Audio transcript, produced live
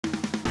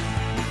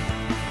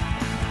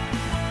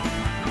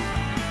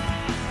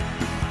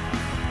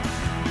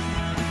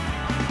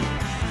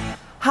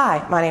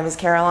Hi, my name is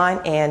Caroline,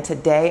 and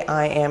today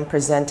I am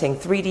presenting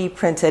 3D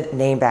printed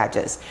name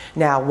badges.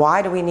 Now,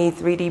 why do we need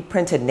 3D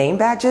printed name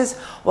badges?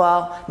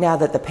 Well, now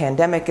that the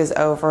pandemic is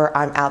over,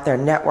 I'm out there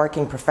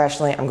networking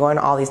professionally. I'm going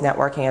to all these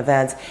networking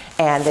events,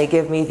 and they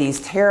give me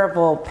these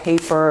terrible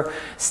paper,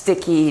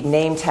 sticky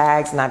name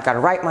tags, and I've got to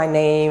write my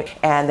name,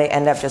 and they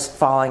end up just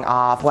falling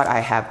off. What I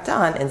have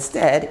done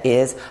instead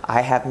is I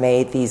have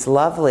made these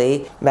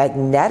lovely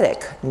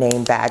magnetic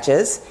name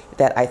badges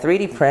that I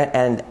 3D print,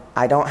 and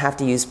I don't have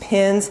to use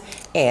pins,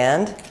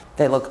 and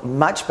they look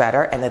much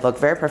better and they look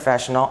very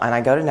professional. And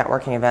I go to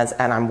networking events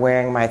and I'm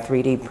wearing my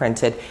 3D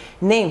printed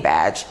name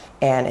badge.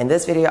 And in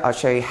this video, I'll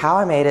show you how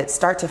I made it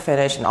start to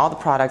finish and all the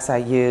products I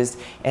used.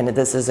 And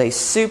this is a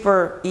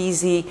super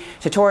easy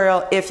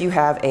tutorial if you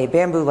have a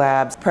Bambu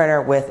Labs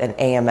printer with an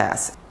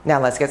AMS.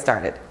 Now let's get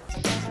started.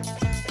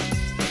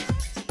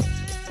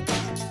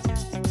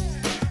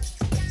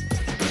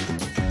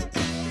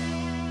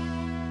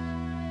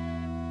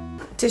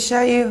 To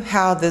show you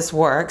how this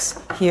works,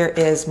 here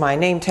is my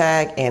name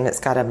tag, and it's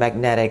got a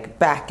magnetic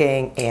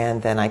backing, and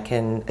then I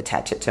can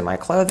attach it to my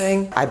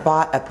clothing. I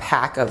bought a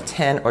pack of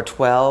 10 or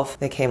 12.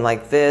 They came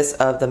like this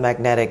of the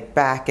magnetic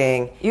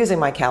backing. Using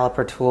my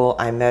caliper tool,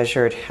 I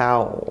measured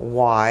how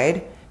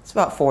wide, it's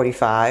about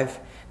 45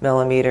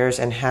 millimeters,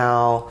 and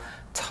how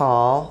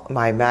tall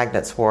my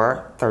magnets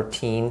were,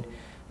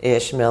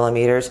 13-ish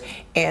millimeters,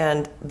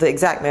 and the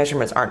exact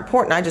measurements aren't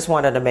important. I just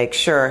wanted to make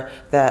sure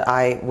that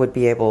I would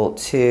be able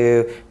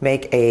to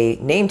make a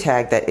name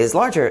tag that is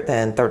larger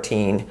than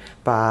 13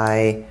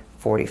 by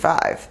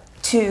 45.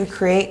 To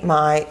create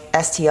my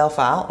STL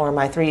file, or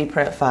my 3D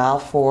print file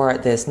for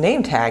this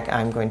name tag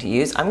I'm going to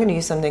use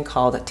something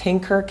called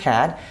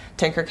Tinkercad,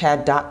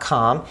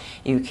 tinkercad.com.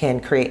 You can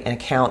create an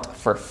account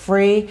for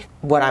free.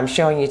 What I'm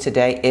showing you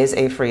today is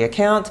a free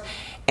account,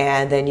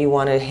 and then you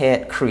want to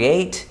hit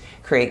create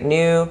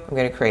new. I'm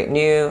going to create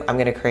new. I'm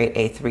going to create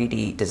a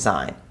 3D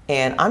design.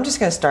 And I'm just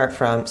going to start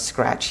from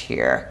scratch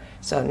here.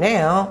 So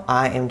now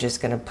I am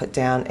just going to put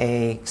down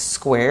a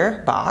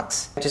square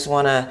box. I just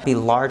want to be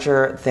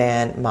larger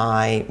than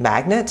my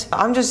magnet.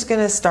 I'm just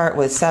going to start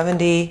with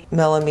 70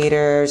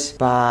 millimeters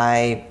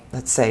by,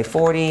 let's say,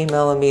 40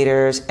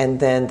 millimeters. And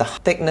then the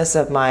thickness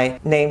of my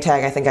name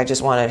tag, I think I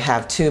just want to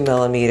have 2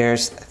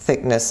 millimeters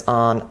thickness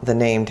on the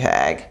name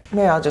tag.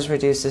 Maybe I'll just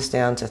reduce this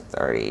down to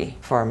 30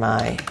 for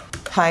my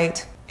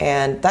height,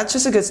 and that's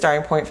just a good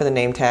starting point for the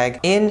name tag.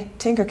 In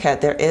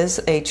Tinkercad, there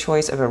is a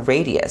choice of a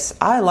radius.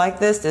 I like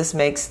this. This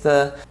makes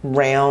the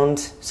round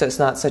so it's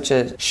not such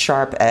a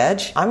sharp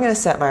edge. I'm going to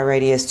set my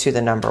radius to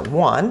the number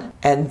 1,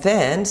 and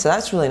then, so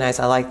that's really nice.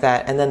 I like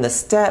that. And then the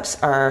steps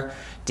are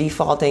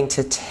defaulting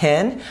to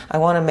 10. I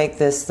want to make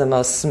this the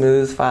most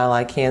smooth file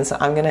I can, so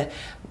I'm going to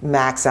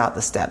max out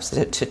the steps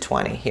to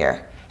 20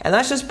 here. And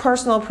that's just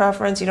personal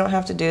preference. You don't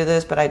have to do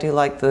this, but I do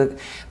like the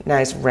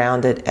nice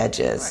rounded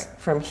edges. Right.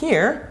 From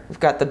here, we've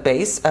got the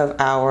base of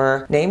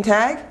our name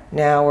tag.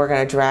 Now we're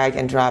going to drag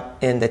and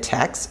drop in the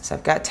text. So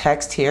I've got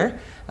text here.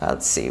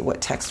 Let's see,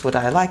 what text would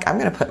I like? I'm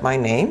going to put my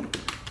name.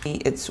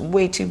 It's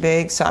way too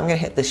big, so I'm going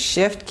to hit the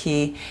Shift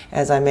key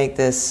as I make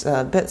this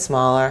a bit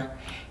smaller.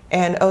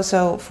 And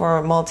also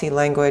for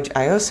multi-language,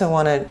 I also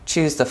want to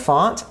choose the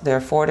font. There are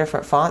 4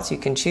 different fonts you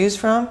can choose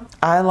from.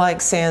 I like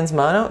Sans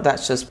Mono.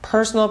 That's just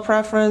personal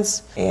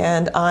preference.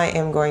 And I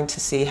am going to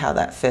see how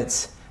that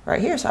fits right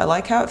here. So I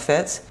like how it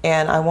fits.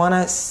 And I want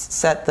to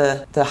set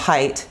the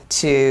height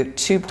to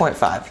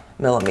 2.5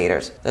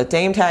 millimeters. The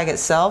name tag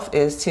itself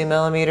is 2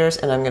 millimeters,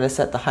 and I'm going to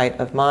set the height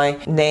of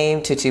my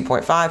name to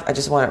 2.5. I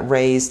just want it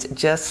raised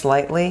just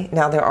slightly.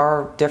 Now there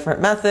are different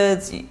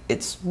methods.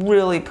 It's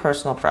really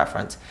personal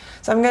preference.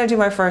 So I'm going to do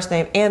my first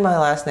name and my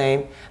last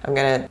name. I'm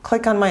going to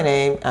click on my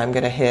name. I'm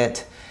going to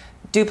hit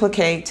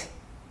duplicate,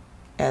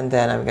 and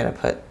then I'm going to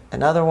put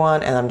another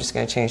one, and I'm just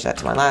going to change that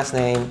to my last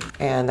name.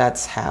 And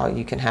that's how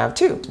you can have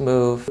 2.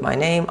 Move my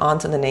name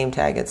onto the name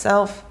tag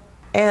itself,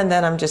 and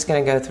then I'm just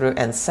going to go through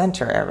and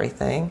center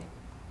everything.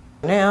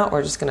 Now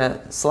we're just going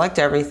to select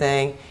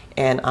everything,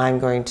 and I'm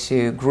going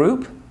to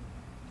group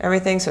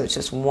everything so it's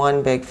just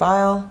one big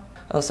file.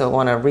 Also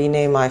want to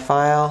rename my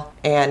file.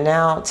 And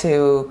now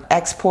to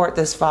export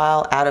this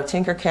file out of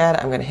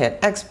Tinkercad, I'm going to hit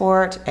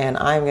export, and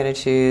I'm going to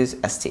choose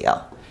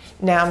STL.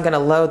 Now I'm going to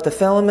load the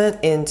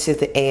filament into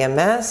the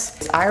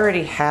AMS. I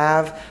already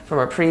have from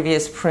a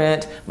previous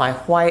print my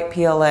white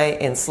PLA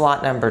in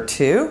slot number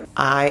 2.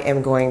 I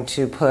am going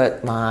to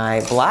put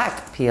my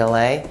black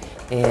PLA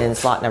in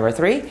slot number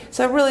 3.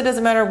 So it really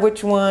doesn't matter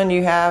which one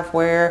you have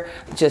where,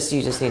 you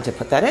just need to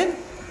put that in.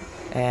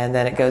 And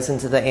then it goes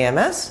into the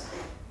AMS,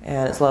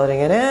 and it's loading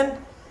it in.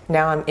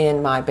 Now I'm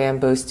in my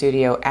Bambu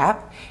Studio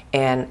app,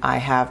 and I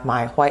have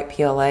my white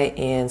PLA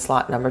in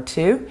slot number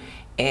 2,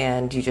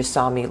 and you just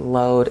saw me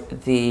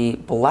load the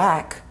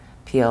black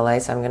PLA,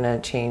 so I'm going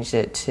to change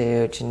it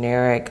to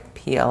generic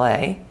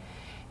PLA,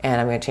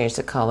 and I'm going to change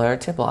the color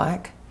to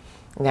black.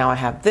 Now I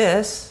have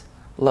this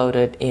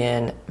loaded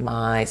in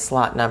my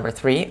slot number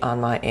 3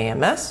 on my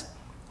AMS.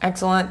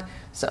 Excellent.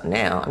 So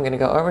now I'm going to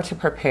go over to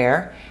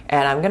prepare,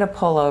 and I'm going to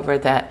pull over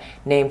that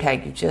name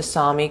tag you just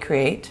saw me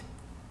create.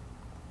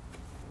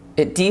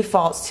 it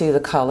defaults to the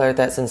color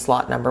that's in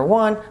slot number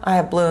 1. I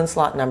have blue in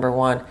slot number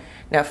 1.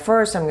 Now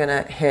first I'm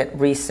gonna hit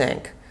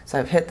resync. So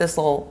I've hit this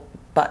little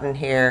button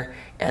here,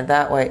 and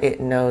that way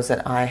it knows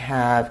that I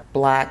have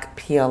black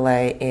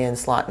PLA in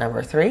slot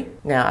number 3.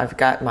 Now I've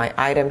got my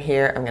item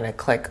here. I'm gonna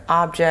click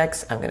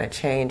objects. I'm gonna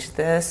change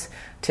this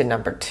to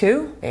number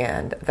 2,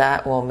 and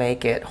that will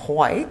make it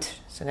white.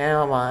 So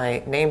now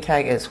my name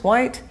tag is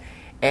white,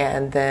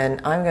 and then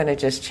I'm gonna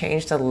just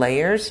change the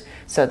layers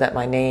so that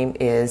my name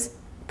is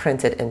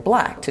printed in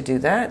black. To do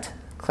that,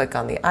 click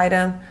on the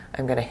item.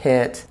 I'm gonna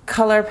hit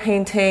color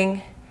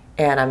painting,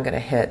 and I'm gonna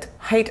hit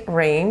height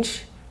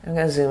range. I'm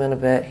gonna zoom in a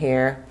bit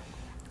here,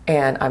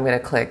 and I'm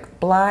gonna click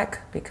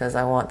black because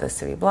I want this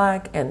to be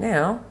black. And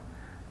now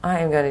I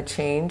am gonna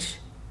change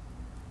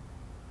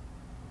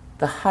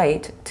the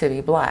height to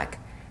be black.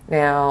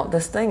 Now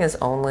this thing is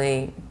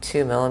only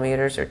 2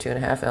 millimeters or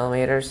 2.5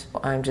 millimeters.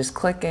 I'm just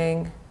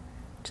clicking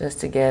just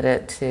to get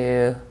it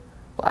to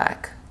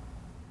black.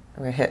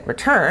 I'm gonna hit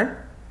return,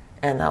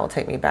 and that will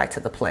take me back to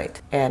the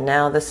plate. And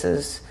now this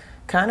is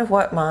kind of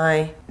what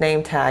my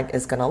name tag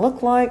is gonna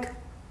look like.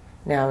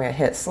 Now I'm gonna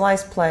hit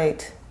slice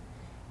plate,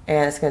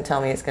 and it's gonna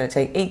tell me it's gonna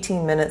take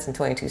 18 minutes and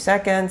 22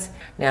 seconds.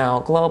 Now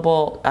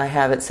global, I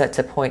have it set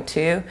to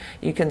 0.2.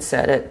 You can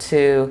set it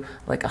to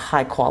like a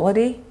high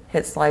quality,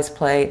 hit slice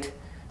plate.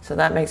 So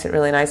that makes it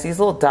really nice. These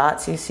little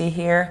dots you see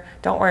here,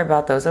 don't worry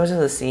about those. Those are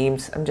the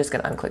seams. I'm just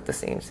gonna unclick the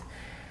seams.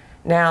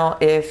 Now,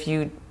 if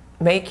you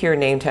make your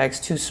name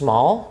tags too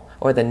small,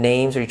 or the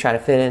names, or you try to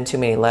fit in too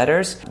many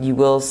letters, you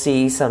will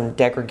see some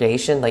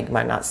degradation, like you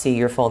might not see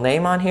your full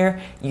name on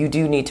here. You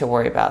do need to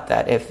worry about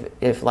that.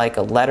 If like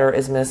a letter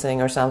is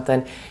missing or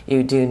something,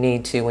 you do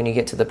need to, when you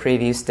get to the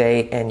preview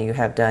state and you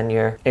have done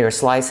your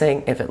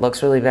slicing, if it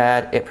looks really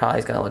bad, it probably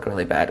is gonna look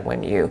really bad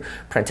when you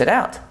print it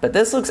out. But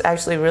this looks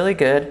actually really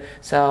good,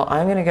 so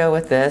I'm gonna go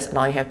with this, and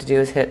all you have to do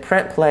is hit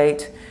print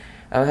plate.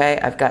 Okay,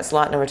 I've got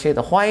slot number 2,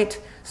 the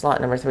white,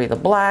 slot number 3, the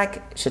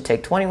black. It should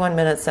take 21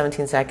 minutes,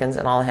 17 seconds,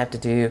 and all I have to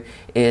do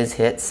is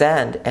hit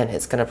send, and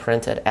it's gonna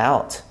print it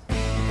out.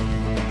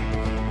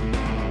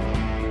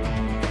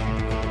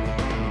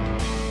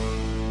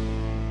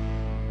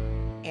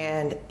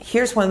 And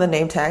here's one of the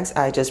name tags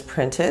I just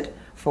printed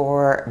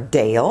for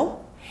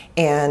Dale.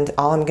 And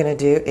all I'm gonna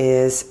do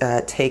is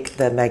take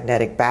the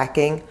magnetic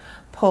backing,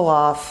 pull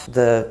off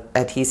the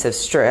adhesive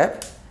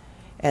strip,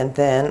 and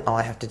then all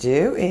I have to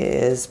do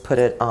is put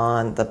it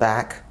on the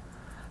back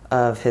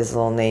of his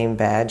little name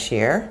badge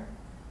here,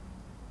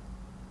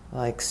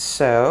 like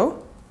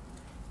so.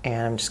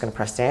 And I'm just gonna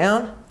press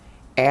down,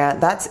 and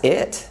that's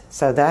it.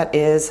 So that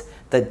is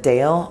the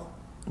Dale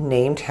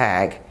name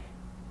tag.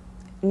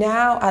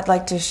 Now I'd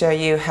like to show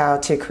you how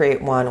to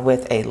create one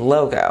with a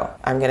logo.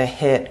 I'm gonna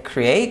hit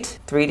create,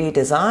 3D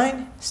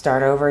design,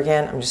 start over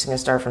again. I'm just gonna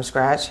start from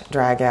scratch,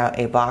 drag out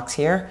a box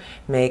here,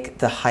 make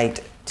the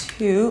height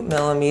 2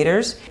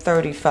 millimeters,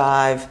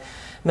 35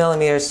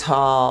 millimeters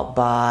tall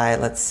by,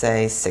 let's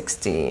say,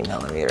 60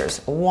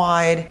 millimeters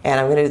wide. And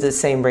I'm gonna do the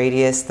same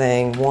radius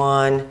thing,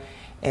 1,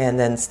 and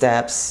then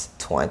steps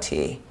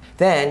 20.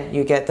 Then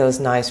you get those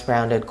nice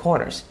rounded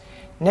corners.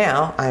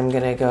 Now I'm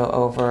gonna go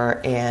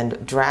over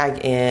and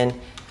drag in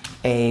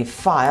a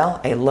file,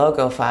 a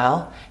logo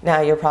file.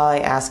 Now you're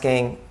probably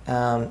asking,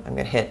 I'm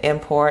gonna hit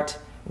import,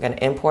 I'm gonna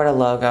import a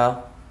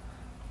logo,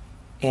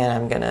 and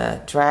I'm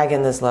gonna drag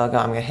in this logo,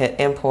 I'm gonna hit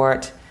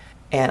import,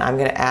 and I'm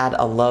gonna add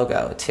a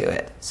logo to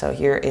it. So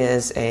here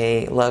is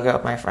a logo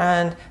of my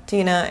friend,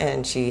 Tina,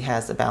 and she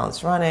has the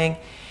balance running.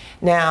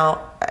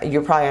 Now,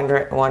 you're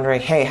probably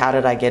wondering, hey, how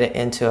did I get it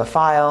into a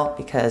file?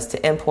 Because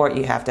to import,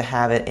 you have to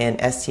have it in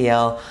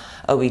STL,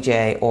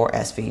 OBJ, or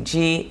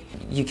SVG.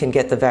 You can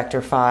get the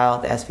vector file,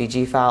 the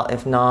SVG file.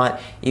 If not,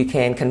 you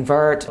can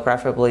convert.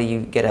 Preferably, you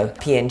get a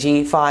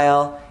PNG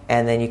file,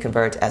 and then you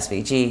convert to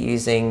SVG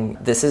using,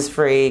 this is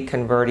free,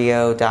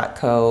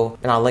 convertio.co,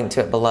 and I'll link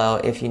to it below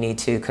if you need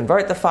to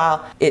convert the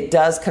file. It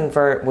does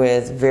convert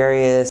with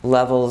various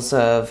levels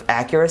of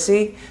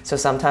accuracy, so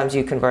sometimes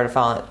you convert a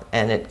file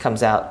and it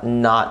comes out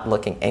not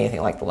looking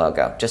anything like the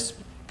logo. Just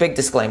big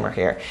disclaimer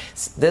here.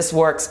 This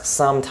works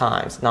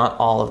sometimes, not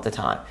all of the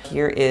time.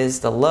 Here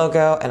is the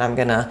logo, and I'm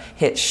gonna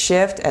hit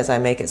shift as I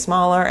make it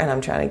smaller, and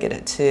I'm trying to get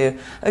it to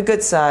a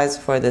good size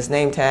for this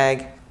name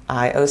tag.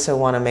 I also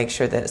want to make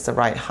sure that it's the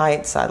right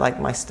height, so I like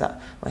my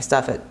stuff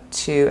at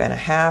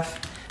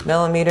 2.5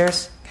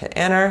 millimeters. Hit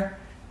enter.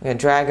 I'm going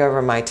to drag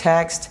over my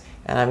text,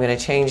 and I'm going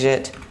to change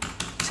it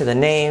to the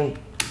name,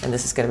 and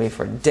this is going to be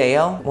for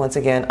Dale. Once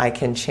again, I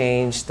can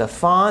change the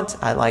font.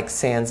 I like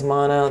sans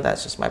mono.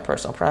 That's just my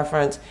personal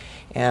preference,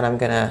 and I'm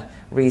going to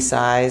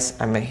resize.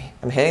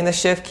 I'm hitting the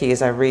shift key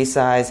as I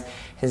resize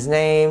his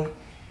name,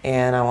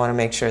 and I want to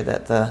make sure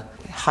that the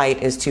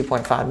height is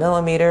 2.5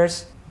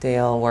 millimeters.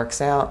 Dale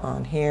works out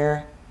on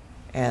here,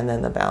 and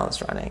then the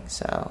balance running.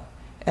 So,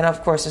 and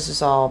of course, this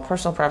is all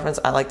personal preference.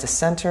 I like to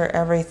center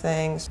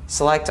everything.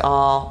 Select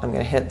all. I'm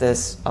going to hit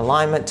this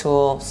alignment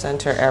tool,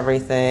 center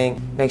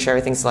everything, make sure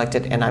everything's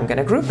selected, and I'm going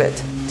to group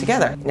it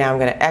together. Now I'm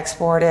going to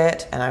export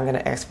it, and I'm going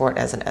to export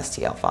as an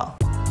STL file.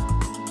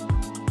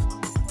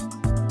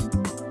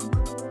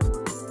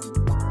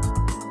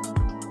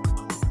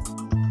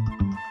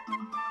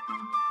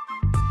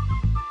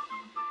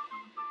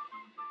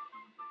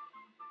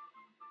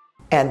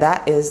 And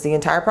that is the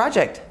entire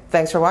project.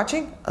 Thanks for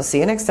watching. I'll see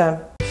you next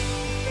time.